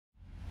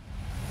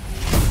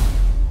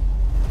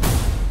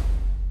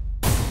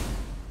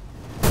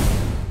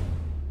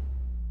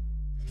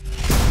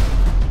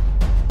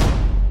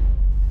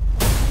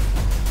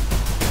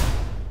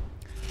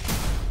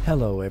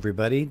Hello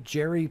everybody,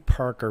 Jerry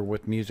Parker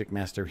with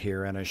MusicMaster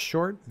here, and a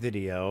short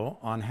video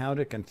on how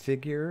to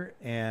configure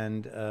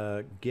and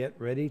get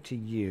ready to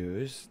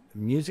use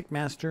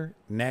MusicMaster,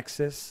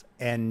 Nexus,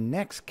 and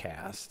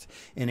NextKast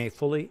in a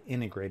fully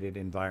integrated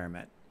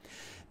environment.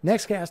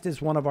 NextKast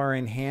is one of our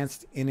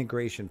enhanced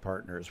integration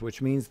partners, which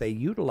means they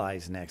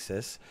utilize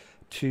Nexus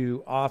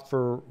to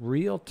offer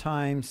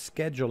real-time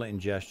schedule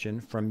ingestion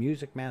from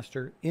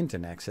MusicMaster into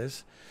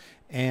Nexus,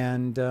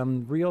 and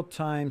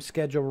real-time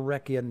schedule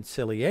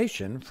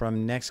reconciliation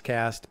from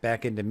NextKast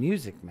back into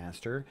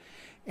MusicMaster,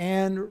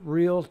 and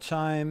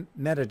real-time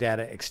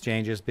metadata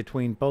exchanges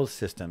between both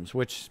systems,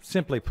 which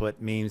simply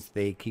put means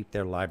they keep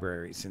their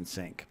libraries in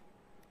sync.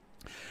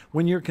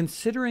 When you're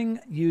considering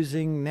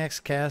using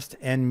NextKast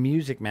and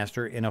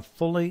MusicMaster in a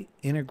fully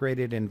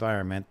integrated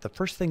environment, the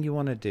first thing you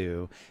want to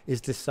do is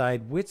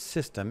decide which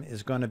system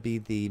is going to be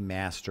the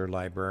master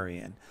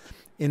librarian.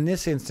 In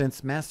this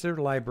instance, master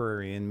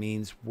librarian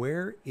means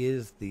where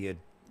is the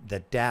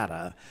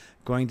data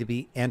going to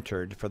be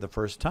entered for the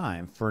first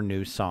time for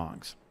new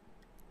songs.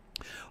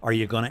 Are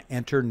you going to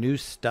enter new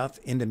stuff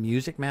into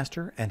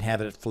MusicMaster and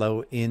have it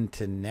flow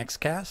into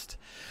NextKast?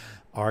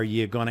 Are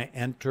you going to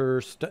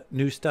enter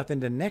new stuff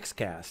into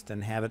NextKast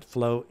and have it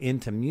flow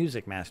into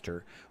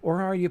MusicMaster?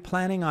 Or are you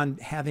planning on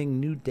having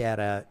new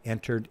data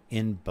entered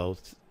in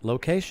both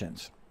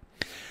locations?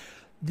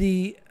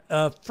 The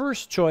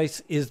first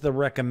choice is the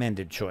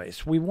recommended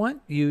choice. We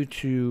recommend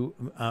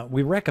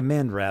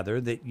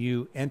rather that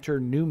you enter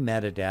new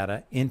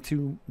metadata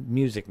into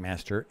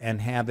MusicMaster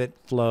and have it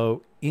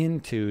flow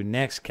into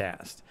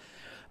NextKast.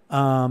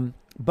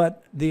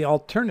 But the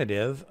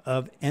alternative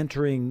of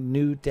entering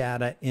new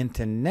data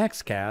into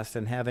NextKast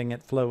and having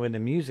it flow into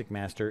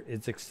MusicMaster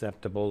is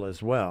acceptable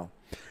as well.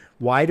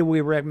 Why do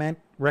we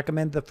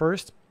recommend the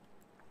first?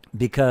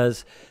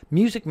 Because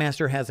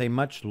MusicMaster has a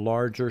much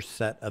larger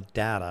set of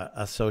data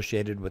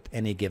associated with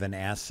any given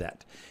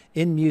asset.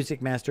 In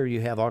MusicMaster,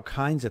 you have all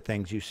kinds of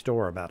things you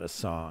store about a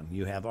song.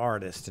 You have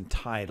artist and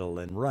title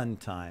and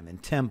runtime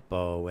and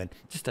tempo and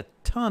just a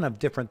ton of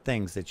different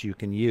things that you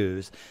can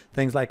use.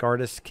 Things like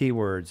artist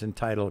keywords and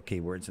title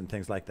keywords and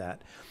things like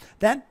that.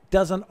 That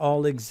doesn't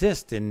all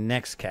exist in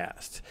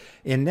NextKast.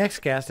 In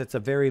NextKast, it's a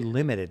very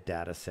limited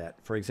data set.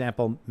 For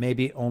example,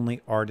 maybe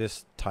only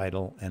artist,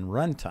 title, and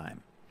runtime.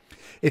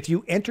 If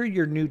you enter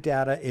your new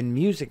data in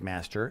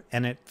MusicMaster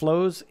and it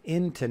flows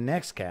into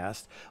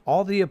NextKast,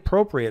 all the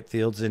appropriate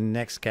fields in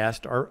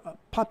NextKast are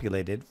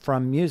populated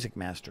from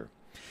MusicMaster.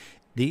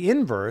 The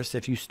inverse,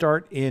 if you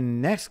start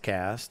in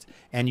NextKast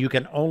and you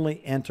can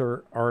only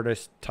enter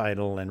artist,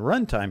 title, and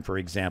runtime, for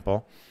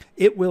example,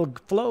 it will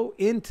flow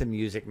into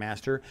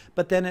MusicMaster,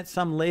 but then at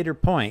some later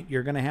point,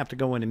 you're going to have to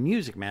go into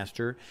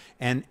MusicMaster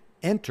and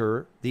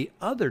enter the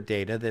other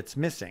data that's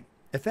missing.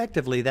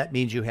 Effectively, that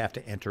means you have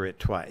to enter it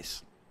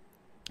twice.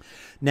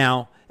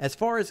 Now, as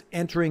far as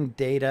entering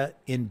data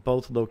in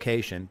both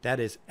locations, that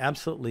is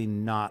absolutely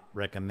not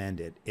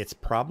recommended. It's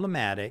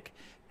problematic,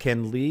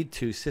 can lead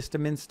to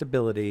system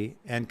instability,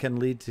 and can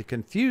lead to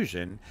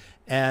confusion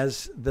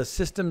as the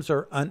systems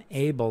are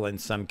unable in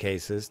some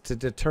cases to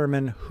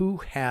determine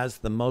who has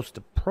the most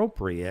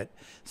appropriate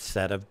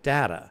set of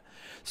data.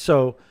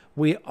 So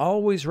we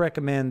always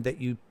recommend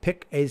that you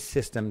pick a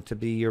system to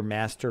be your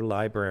master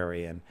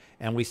librarian,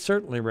 and we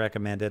certainly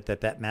recommend it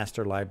that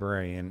master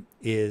librarian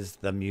is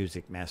the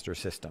MusicMaster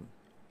system.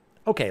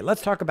 Okay,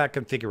 let's talk about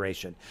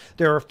configuration.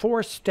 There are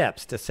 4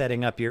 steps to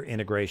setting up your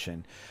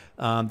integration.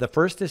 The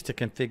first is to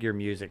configure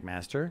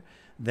MusicMaster,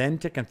 then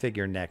to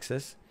configure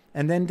Nexus,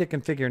 and then to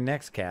configure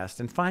NextKast,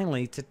 and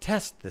finally to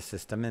test the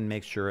system and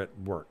make sure it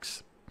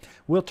works.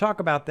 We'll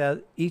talk about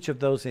each of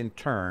those in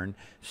turn,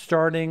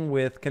 starting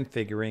with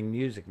configuring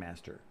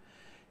MusicMaster.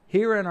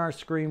 Here on our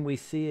screen, we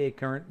see a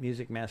current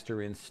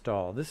MusicMaster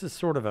install. This is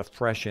sort of a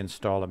fresh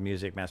install of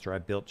MusicMaster I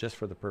built just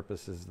for the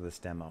purposes of this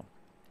demo.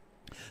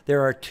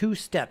 There are 2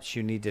 steps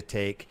you need to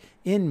take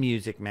in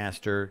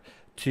MusicMaster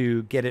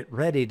to get it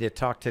ready to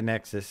talk to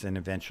Nexus and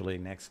eventually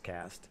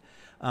NextKast.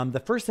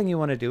 The first thing you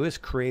want to do is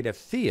create a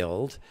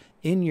field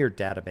in your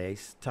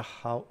database to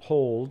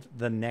hold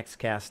the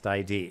NextKast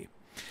ID.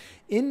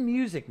 In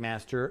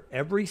MusicMaster,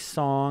 every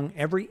song,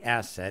 every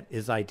asset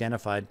is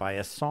identified by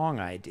a song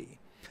ID.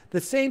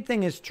 The same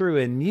thing is true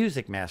in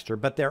MusicMaster,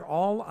 but they're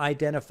all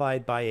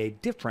identified by a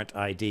different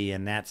ID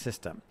in that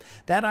system.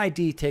 That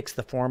ID takes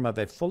the form of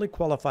a fully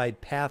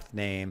qualified path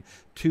name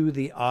to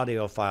the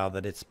audio file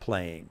that it's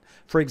playing.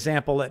 For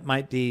example, it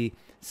might be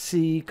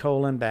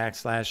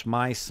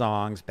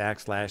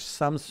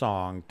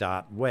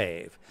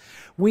c:/mysongs/somesong.wave.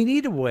 We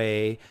need a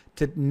way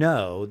to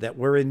know that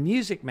we're in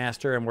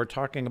MusicMaster and we're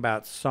talking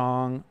about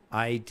song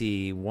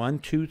ID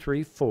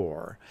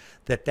 1234,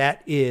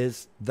 that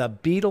is the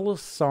Beatles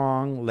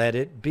song Let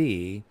It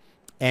Be,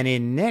 and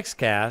in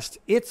NextKast,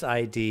 its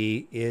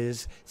ID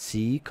is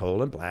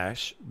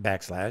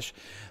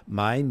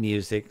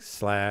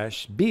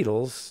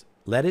c:/mymusic/Beatles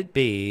Let It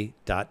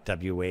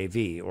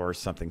Be.wav or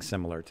something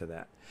similar to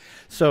that.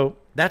 So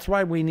that's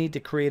why we need to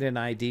create an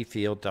ID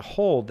field to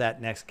hold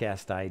that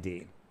NextKast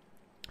ID.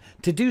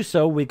 To do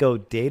so, we go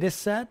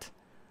Dataset,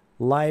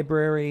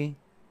 library,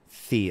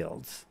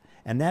 fields.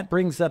 And that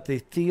brings up the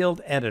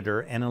field editor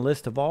and a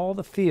list of all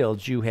the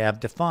fields you have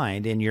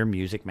defined in your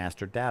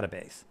MusicMaster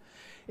database.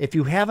 If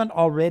you haven't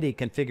already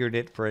configured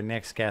it for a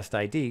NextKast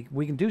ID,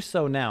 we can do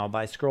so now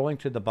by scrolling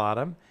to the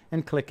bottom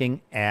and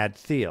clicking Add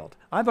Field.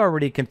 I've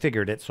already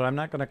configured it, so I'm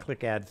not going to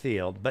click Add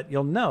Field, but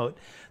you'll note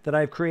that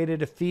I've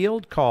created a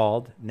field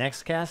called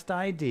NextKast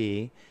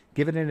ID,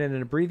 given it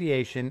an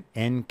abbreviation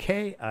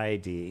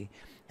NKID,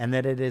 and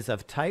that it is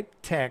of type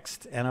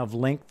text and of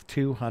length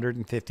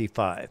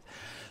 255.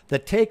 The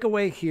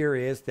takeaway here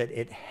is that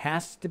it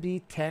has to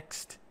be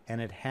text and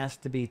it has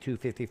to be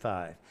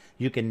 255.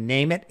 You can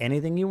name it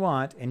anything you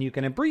want and you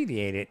can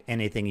abbreviate it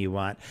anything you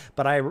want,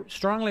 but I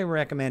strongly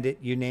recommend it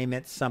you name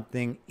it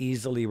something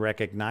easily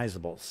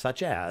recognizable,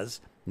 such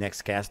as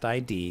NextKast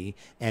ID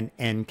and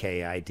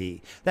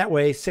NKID. That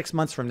way, 6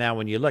 months from now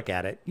when you look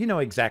at it, you know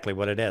exactly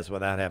what it is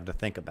without having to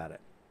think about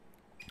it.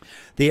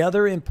 The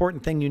other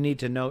important thing you need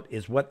to note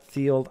is what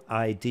field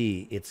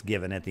ID it's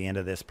given at the end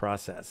of this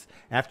process.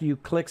 After you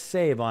click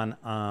Save on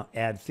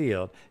Add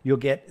Field, you'll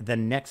get the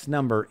next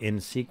number in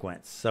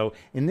sequence. So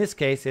in this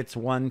case, it's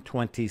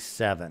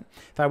 127.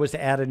 If I was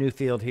to add a new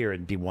field here,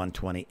 it'd be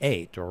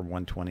 128 or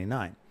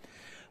 129.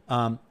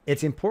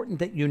 It's important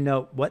that you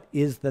note what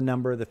is the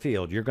number of the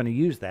field. You're going to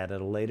use that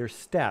at a later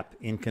step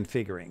in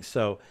configuring.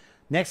 So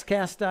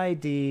NextKast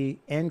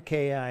ID,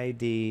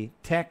 NKID,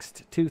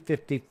 text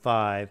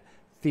 255,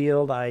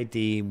 field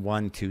ID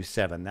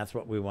 127. That's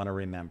what we want to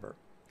remember.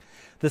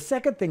 The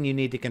second thing you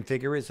need to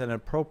configure is an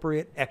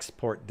appropriate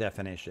export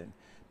definition.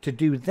 To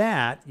do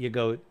that, you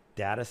go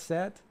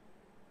Dataset,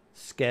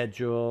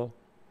 Schedule,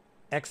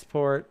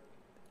 Export,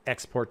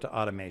 Export to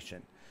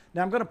Automation.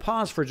 Now I'm going to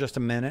pause for just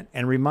a minute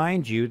and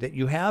remind you that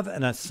you have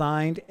an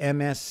assigned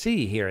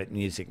MSC here at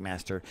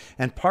MusicMaster,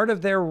 and part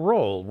of their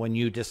role when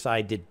you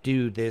decide to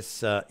do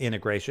this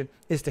integration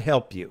is to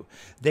help you.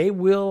 They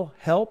will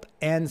help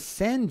and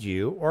send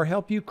you or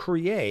help you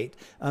create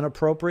an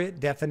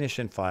appropriate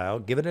definition file,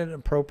 give it an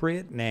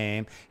appropriate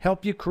name,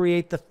 help you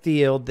create the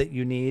field that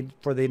you need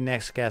for the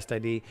NextKast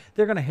ID.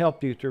 They're going to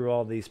help you through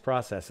all these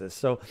processes.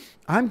 So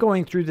I'm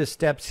going through the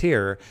steps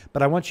here,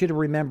 but I want you to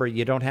remember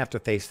you don't have to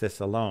face this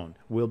alone.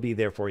 We'll be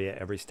there for you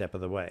every step of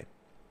the way.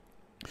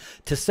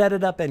 To set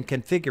it up and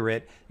configure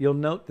it, you'll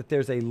note that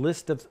there's a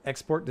list of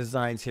export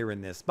designs here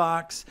in this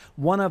box.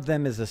 One of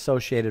them is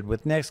associated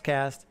with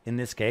NextKast. In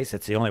this case,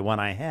 it's the only one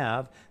I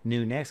have,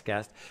 New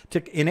NextKast.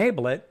 To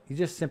enable it, you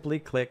just simply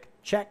click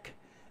Check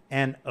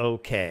and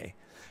OK.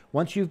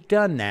 Once you've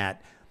done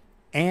that,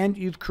 and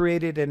you've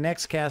created a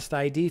NextKast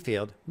ID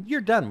field,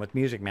 you're done with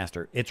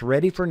MusicMaster. It's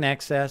ready for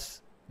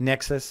Nexus,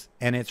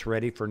 and it's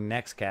ready for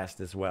NextKast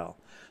as well.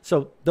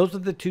 So those are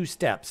the two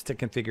steps to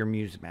configure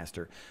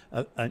MusicMaster.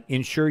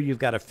 Ensure you've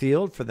got a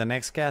field for the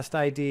NextKast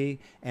ID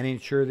and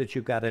ensure that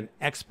you've got an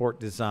export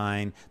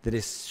design that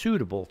is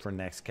suitable for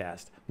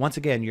NextKast. Once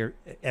again, your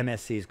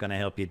MSC is going to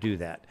help you do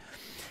that.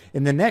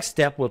 In the next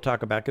step, we'll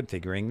talk about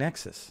configuring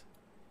Nexus.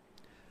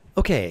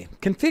 Okay,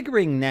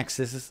 configuring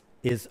Nexus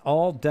is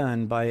all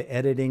done by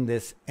editing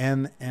this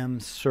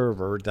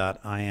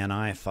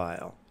mmserver.ini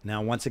file.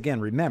 Now, once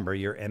again, remember,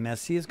 your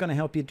MSC is going to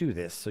help you do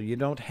this, so you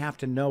don't have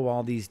to know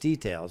all these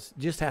details.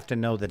 You just have to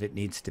know that it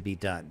needs to be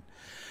done.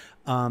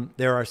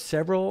 There are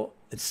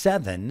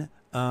seven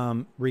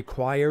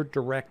required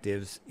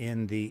directives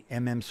in the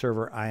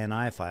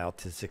mmserver.ini file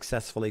to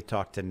successfully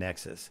talk to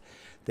Nexus.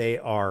 They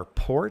are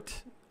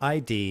port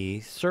ID,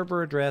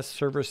 server address,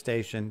 server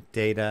station,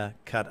 data,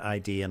 cut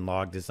ID, and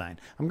log design.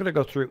 I'm going to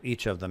go through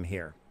each of them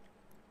here.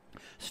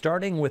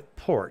 Starting with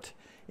port.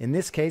 In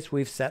this case,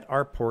 we've set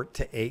our port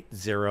to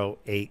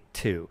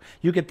 8082.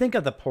 You could think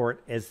of the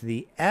port as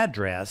the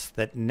address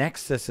that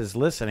Nexus is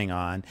listening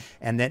on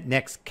and that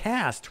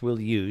NextKast will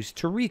use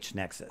to reach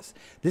Nexus.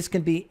 This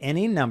can be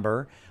any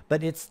number,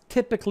 but it's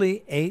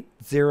typically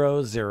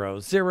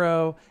 8000,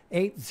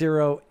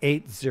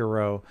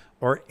 8080,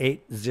 or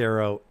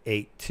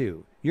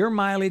 8082. Your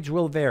mileage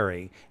will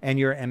vary, and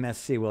your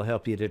MSC will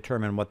help you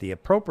determine what the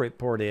appropriate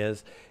port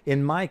is.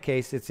 In my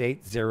case, it's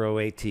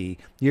 80AT.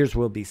 Yours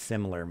will be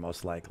similar,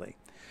 most likely.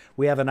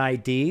 We have an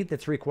ID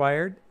that's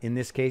required. In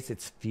this case,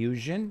 it's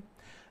Fusion,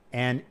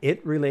 and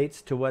it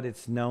relates to what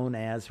it's known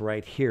as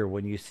right here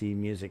when you see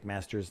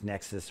MusicMaster's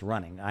Nexus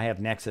running. I have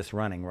Nexus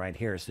running right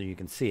here, so you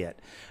can see it.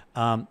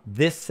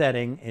 This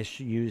setting is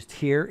used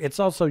here.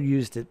 It's also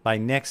used by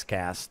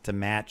NextKast to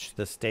match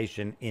the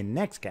station in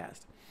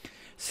NextKast.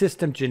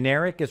 System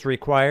generic is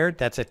required.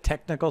 That's a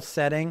technical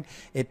setting.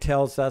 It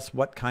tells us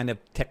what kind of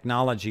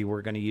technology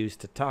we're going to use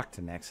to talk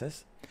to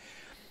Nexus.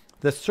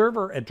 The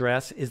server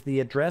address is the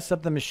address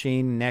of the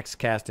machine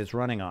NextKast is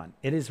running on.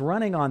 It is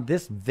running on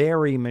this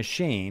very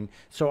machine,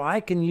 so I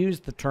can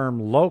use the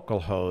term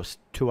localhost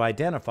to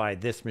identify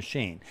this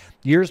machine.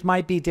 Yours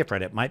might be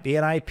different. It might be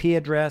an IP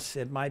address.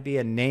 It might be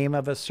a name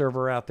of a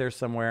server out there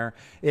somewhere.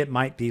 It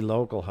might be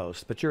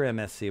localhost, but your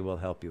MSC will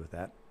help you with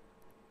that.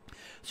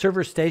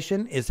 Server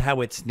station is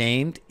how it's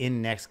named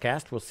in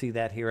NextKast. We'll see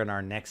that here in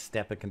our next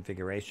step of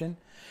configuration.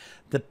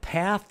 The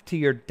path to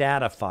your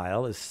data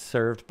file is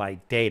served by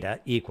data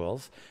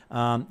equals.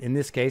 In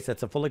this case,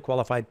 that's a fully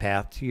qualified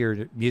path to your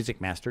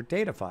MusicMaster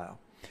data file.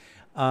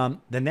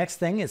 The next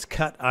thing is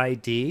cut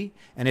ID.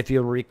 And if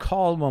you'll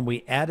recall, when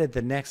we added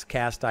the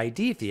NextKast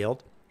ID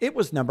field, it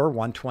was number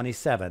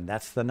 127.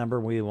 That's the number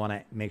we want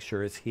to make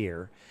sure is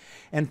here.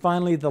 And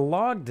finally, the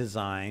log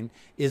design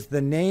is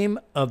the name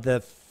of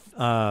the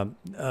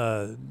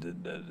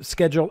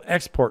schedule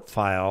export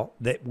file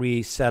that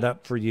we set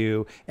up for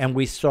you, and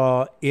we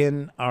saw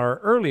in our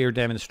earlier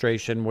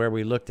demonstration where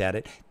we looked at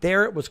it.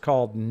 There it was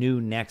called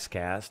New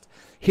NextKast.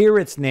 Here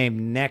it's named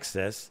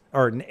Nexus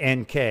or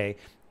NK.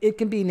 It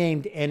can be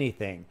named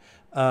anything.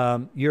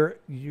 Your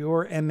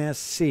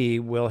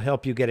MSC will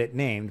help you get it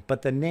named,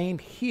 but the name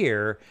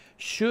here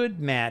should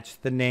match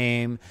the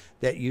name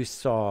that you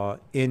saw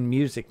in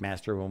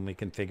MusicMaster when we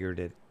configured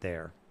it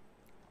there.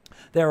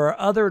 There are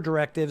other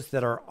directives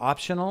that are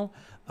optional,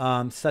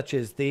 such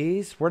as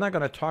these. We're not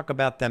going to talk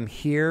about them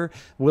here.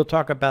 We'll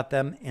talk about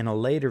them in a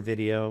later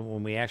video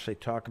when we actually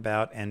talk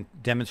about and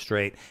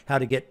demonstrate how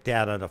to get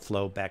data to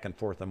flow back and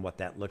forth and what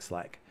that looks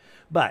like.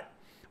 But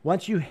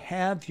once you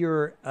have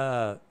your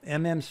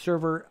MM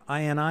server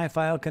INI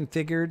file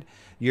configured,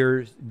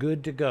 you're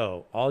good to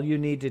go. All you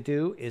need to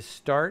do is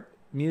start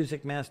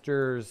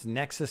MusicMaster's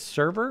Nexus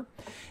server,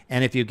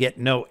 and if you get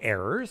no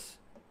errors,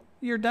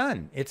 you're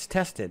done. It's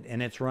tested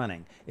and it's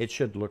running. It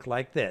should look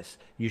like this.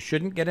 You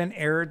shouldn't get an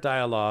error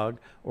dialog,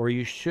 or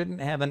you shouldn't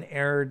have an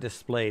error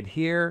displayed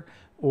here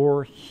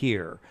or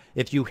here.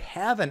 If you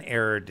have an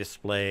error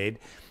displayed,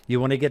 you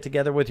want to get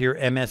together with your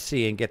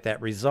MSC and get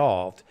that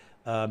resolved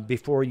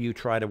before you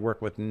try to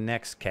work with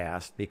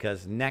NextKast,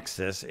 because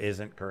Nexus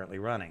isn't currently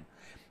running.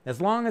 As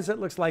long as it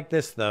looks like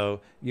this, though,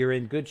 you're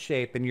in good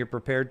shape and you're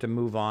prepared to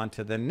move on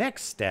to the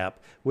next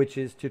step, which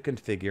is to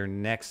configure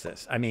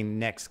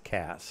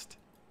NextKast.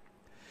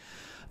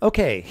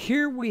 Okay,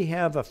 here we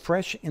have a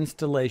fresh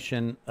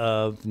installation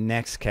of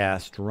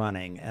NextKast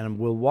running, and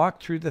we'll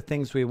walk through the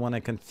things we want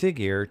to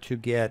configure to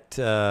get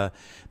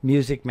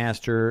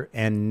MusicMaster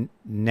and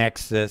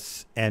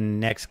Nexus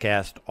and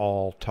NextKast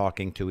all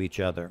talking to each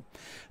other.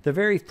 The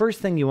very first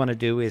thing you want to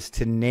do is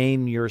to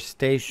name your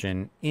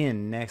station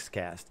in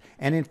NextKast.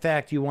 And in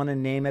fact, you want to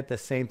name it the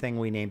same thing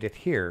we named it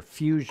here,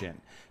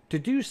 Fusion. To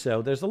do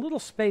so, there's a little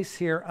space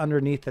here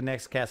underneath the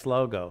NextKast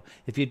logo.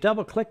 If you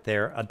double click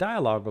there, a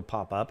dialog will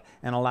pop up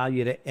and allow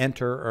you to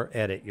enter or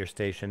edit your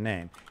station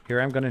name.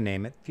 Here I'm going to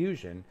name it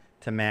Fusion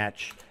to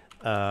match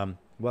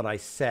what I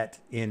set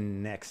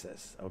in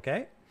Nexus.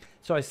 Okay?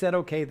 So I said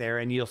okay there,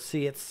 and you'll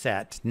see it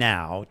set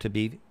now to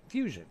be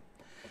Fusion.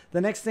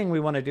 The next thing we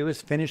want to do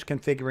is finish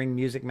configuring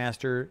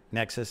MusicMaster,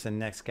 Nexus,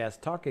 and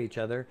NextKast talk to each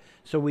other.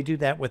 So we do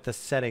that with the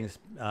settings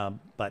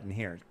button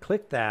here.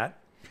 Click that.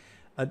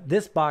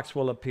 This box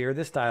will appear,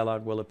 this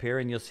dialog will appear,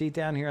 and you'll see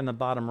down here in the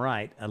bottom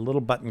right a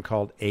little button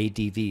called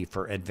ADV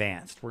for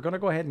Advanced. We're going to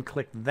go ahead and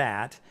click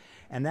that,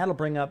 and that'll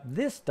bring up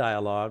this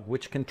dialog,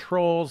 which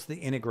controls the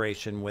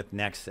integration with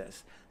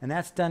Nexus. And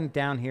that's done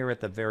down here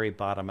at the very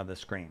bottom of the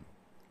screen.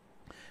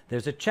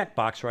 There's a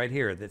checkbox right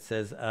here that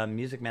says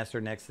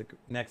MusicMaster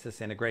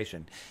Nexus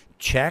integration.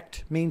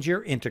 Checked means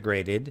you're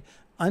integrated.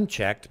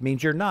 Unchecked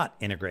means you're not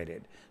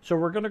integrated. So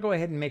we're going to go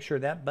ahead and make sure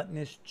that button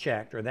is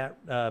checked, or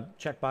that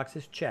checkbox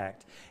is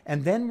checked.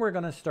 And then we're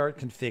going to start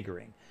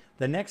configuring.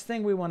 The next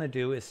thing we want to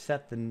do is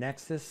set the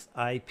Nexus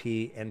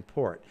IP and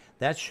port.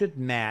 That should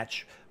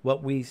match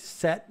what we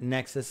set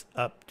Nexus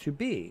up to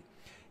be.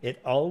 It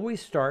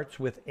always starts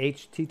with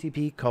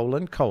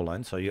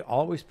HTTP://, so you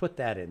always put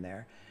that in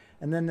there.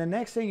 And then the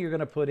next thing you're going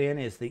to put in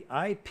is the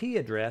IP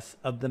address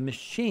of the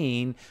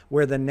machine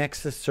where the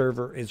Nexus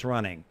server is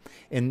running.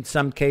 In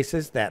some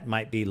cases, that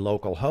might be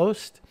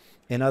localhost.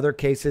 In other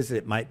cases,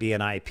 it might be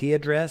an IP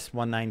address,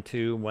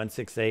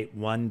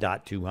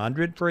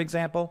 192.168.1.200, for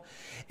example.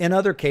 In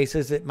other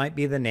cases, it might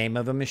be the name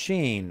of a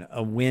machine,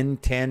 a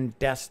Win10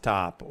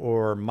 desktop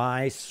or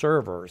my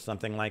server,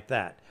 something like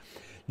that.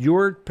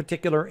 Your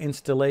particular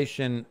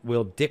installation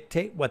will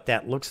dictate what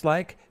that looks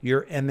like.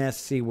 Your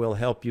MSC will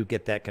help you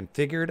get that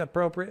configured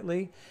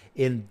appropriately.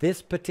 In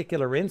this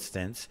particular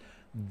instance,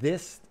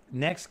 this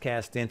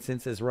NextKast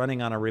instance is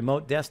running on a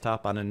remote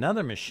desktop on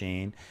another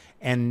machine,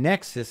 and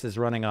Nexus is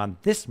running on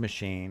this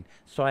machine,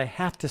 so I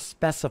have to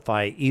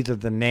specify either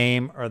the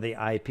name or the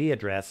IP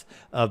address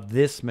of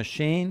this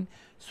machine.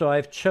 So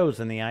I've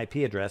chosen the IP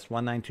address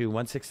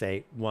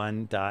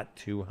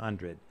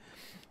 192.168.1.200.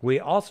 We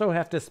also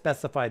have to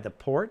specify the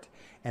port,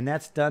 and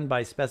that's done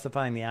by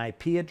specifying the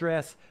IP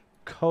address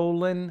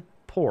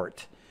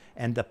 :port.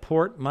 And the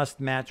port must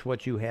match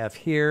what you have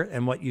here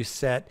and what you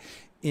set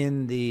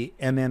in the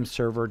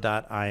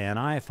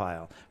mmserver.ini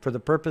file. For the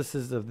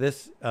purposes of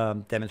this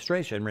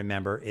demonstration,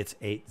 remember, it's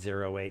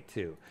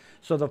 8082.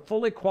 So the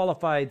fully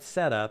qualified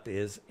setup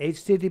is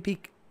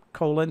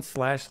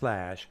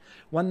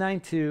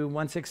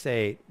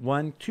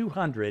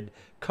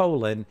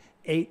http://192.168.1.200:8082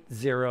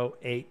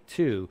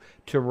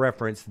 to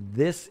reference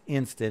this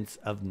instance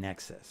of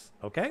Nexus.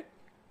 Okay?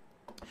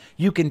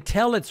 You can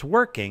tell it's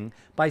working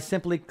by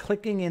simply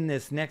clicking in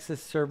this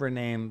Nexus server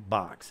name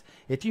box.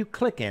 If you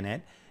click in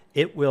it,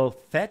 it will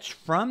fetch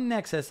from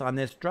Nexus on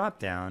this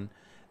dropdown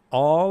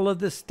all of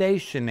the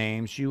station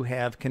names you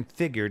have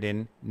configured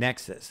in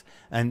Nexus.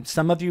 And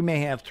some of you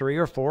may have 3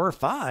 or 4 or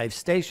 5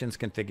 stations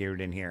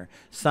configured in here.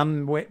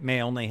 Some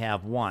may only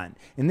have 1.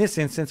 In this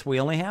instance, we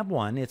only have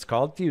 1. It's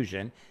called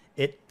Fusion.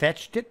 It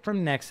fetched it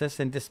from Nexus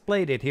and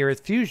displayed it here as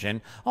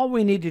Fusion. All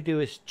we need to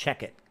do is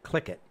check it,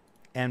 click it,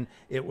 and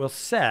it will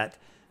set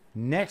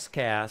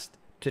NextKast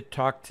to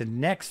talk to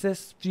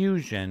Nexus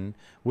Fusion,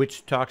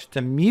 which talks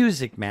to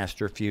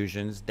MusicMaster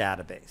Fusion's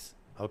database.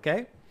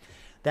 Okay?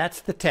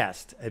 That's the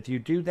test. If you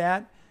do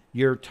that,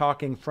 you're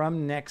talking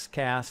from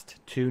NextKast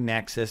to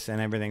Nexus and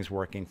everything's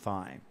working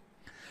fine.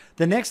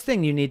 The next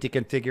thing you need to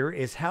configure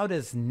is how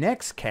does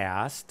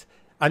Nexus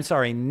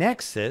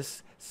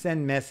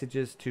send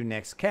messages to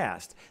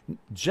NextKast.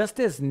 Just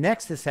as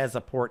Nexus has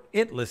a port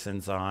it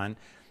listens on,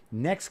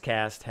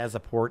 NextKast has a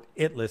port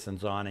it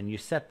listens on, and you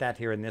set that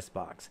here in this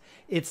box.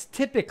 It's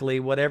typically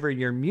whatever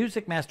your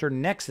MusicMaster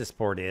Nexus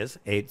port is,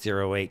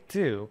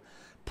 8082,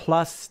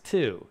 plus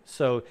 2.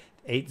 So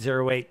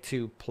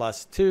 8082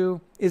 plus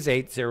 2 is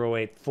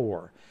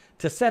 8084.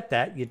 To set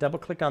that, you double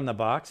click on the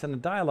box and a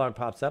dialog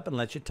pops up and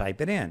lets you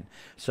type it in.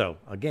 So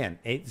again,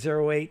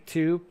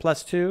 8082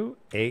 plus 2,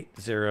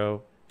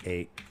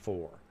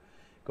 8084.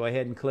 Go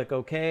ahead and click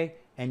OK,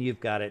 and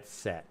you've got it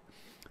set.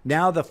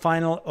 Now the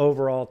final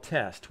overall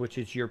test, which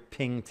is your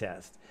ping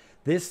test.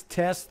 This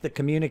tests the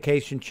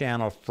communication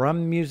channel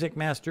from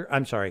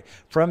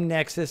from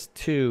Nexus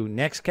to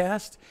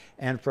NextKast,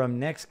 and from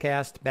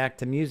NextKast back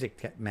to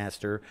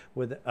MusicMaster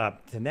with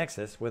to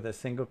Nexus with a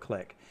single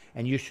click.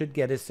 And you should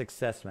get a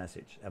success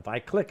message. If I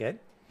click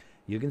it,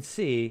 you can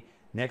see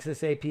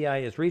Nexus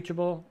API is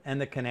reachable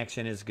and the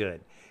connection is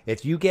good.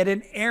 If you get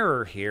an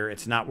error here,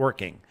 it's not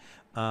working.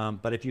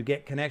 But if you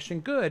get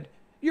connection good,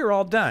 you're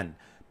all done.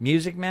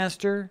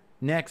 MusicMaster,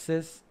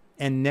 Nexus,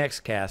 and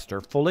NextKast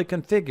are fully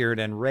configured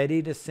and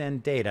ready to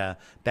send data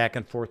back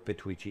and forth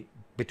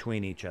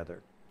between each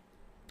other.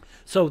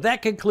 So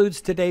that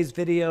concludes today's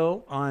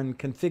video on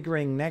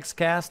configuring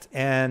NextKast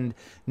and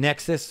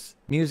Nexus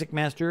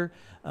MusicMaster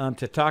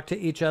to talk to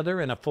each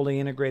other in a fully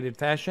integrated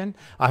fashion.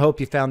 I hope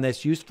you found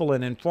this useful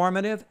and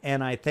informative,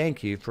 and I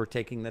thank you for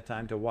taking the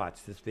time to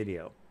watch this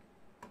video.